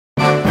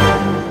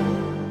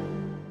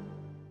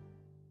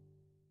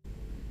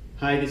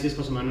Hi, this is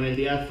Jose Manuel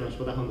Diaz from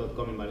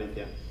Spotahome.com in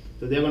Valencia.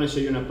 Today I'm going to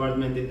show you an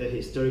apartment in the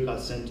historical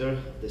center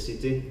of the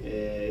city.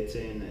 It's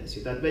in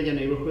Ciutat Vella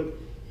neighborhood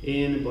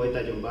in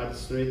Poeta John Bart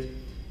Street.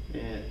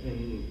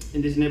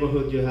 In this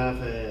neighborhood you have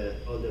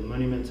all the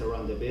monuments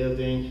around the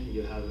building.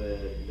 You have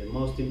the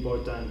most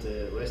important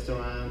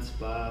restaurants,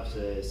 pubs,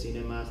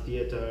 cinemas,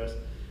 theaters,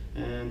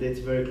 and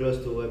it's very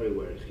close to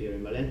everywhere here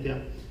in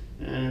Valencia.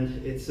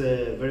 And it's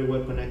very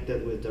well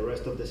connected with the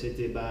rest of the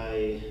city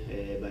by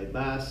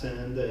bus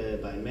and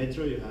by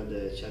metro. You have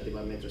the Ciutat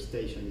Vella metro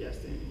station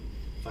just in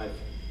 5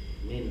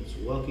 minutes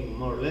walking,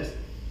 more or less.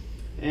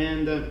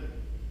 And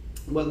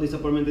well, this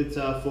apartment is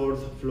a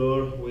 4th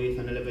floor with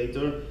an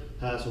elevator,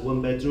 has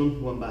 1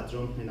 bedroom, 1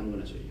 bathroom, and I'm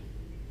gonna show you.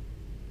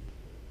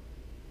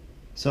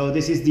 So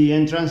this is the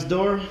entrance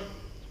door,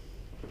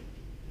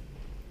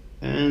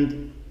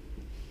 and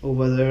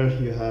over there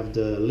you have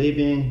the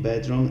living,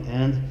 bedroom,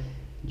 and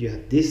you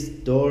have this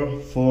door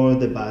for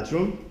the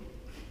bathroom.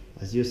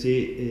 As you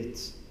see,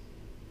 it's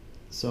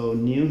so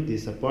new.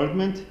 This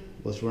apartment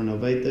was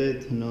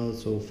renovated not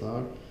so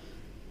far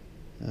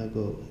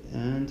ago.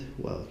 And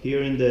well,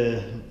 here in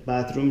the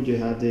bathroom you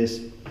have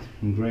this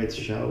great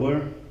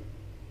shower,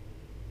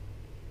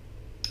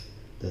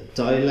 the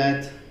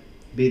toilet,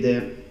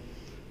 bidet,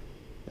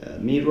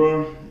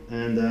 mirror,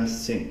 and a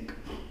sink.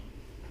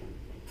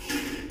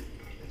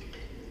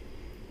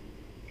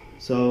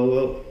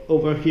 So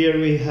over here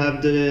we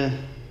have the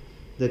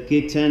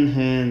kitchen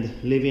and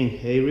living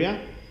area.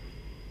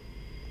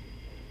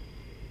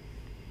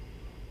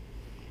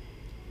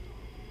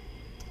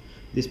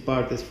 This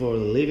part is for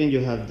the living. You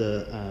have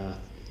the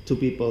 2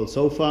 people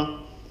sofa,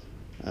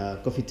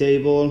 coffee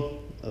table,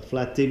 a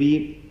flat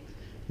TV.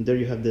 There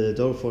you have the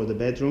door for the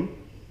bedroom.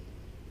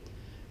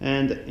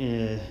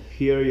 And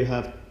here you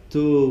have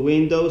 2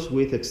 windows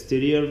with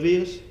exterior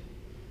views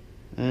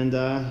and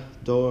a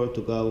door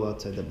to go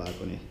outside the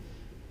balcony.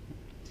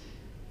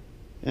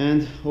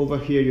 And over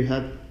here you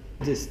have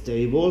this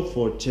table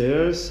for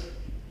chairs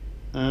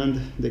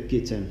and the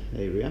kitchen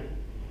area,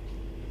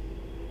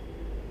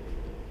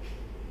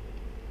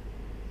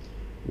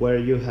 where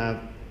you have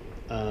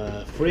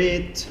a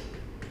fridge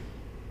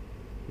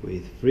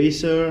with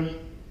freezer,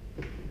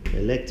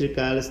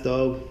 electrical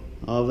stove,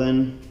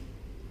 oven,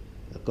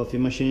 a coffee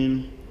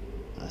machine,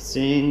 a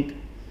sink,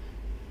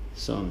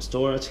 some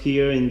storage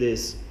here in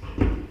this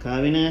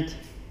cabinet,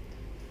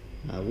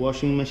 a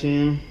washing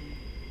machine,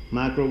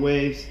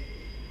 microwaves,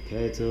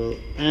 kettle,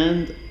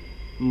 and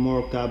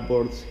more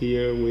cupboards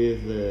here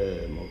with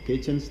more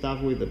kitchen stuff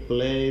with the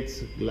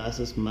plates,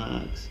 glasses,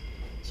 mugs,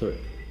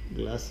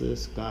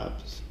 glasses,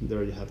 cups.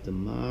 There you have the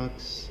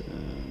mugs,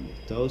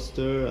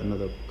 toaster,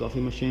 another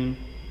coffee machine.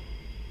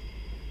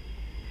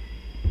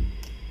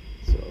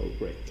 So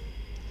great.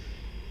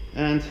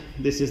 And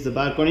this is the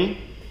balcony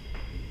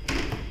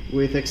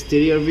with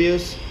exterior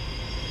views.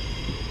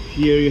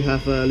 Here you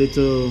have a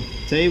little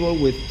table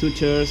with 2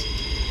 chairs,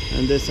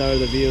 and these are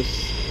the views.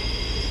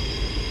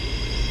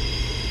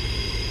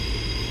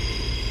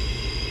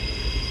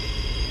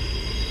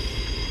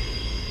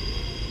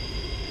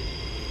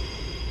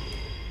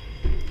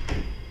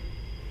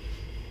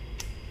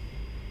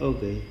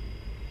 Okay.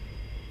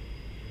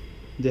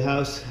 The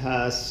house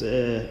has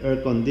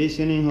air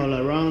conditioning all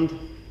around,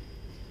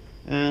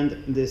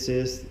 and this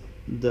is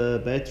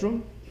the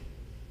bedroom.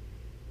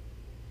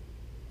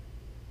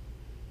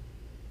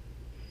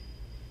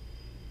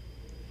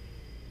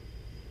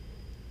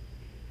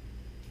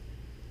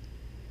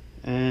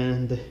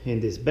 And in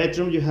this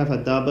bedroom you have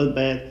a double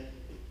bed,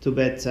 2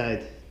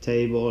 bedside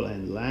table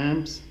and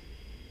lamps,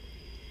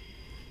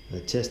 a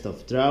chest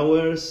of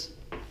drawers,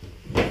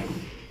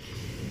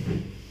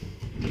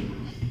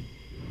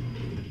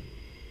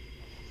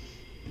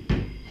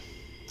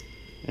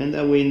 and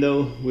a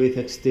window with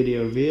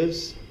exterior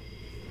views.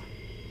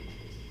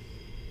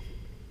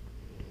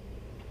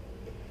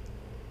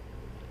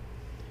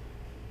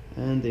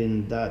 And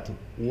in that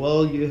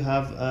wall you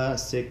have a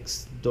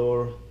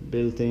 6-door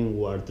built-in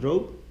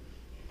wardrobe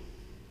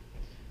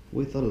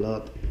with a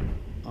lot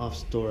of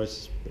storage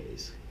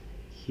space.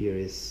 Here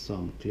is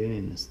some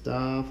cleaning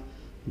stuff,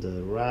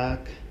 the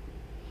rack,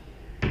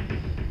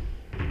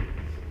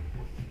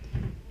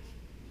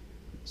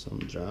 some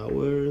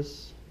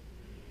drawers,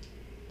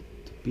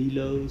 2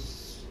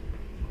 pillows,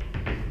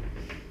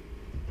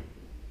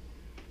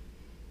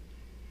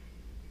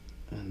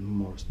 and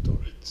more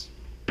storage.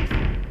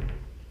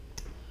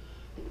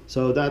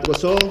 So that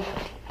was all.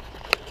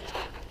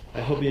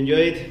 I hope you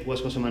enjoyed. It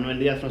was Jose Manuel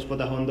Diaz from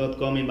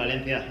Spotahome.com in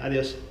Valencia.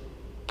 Adios.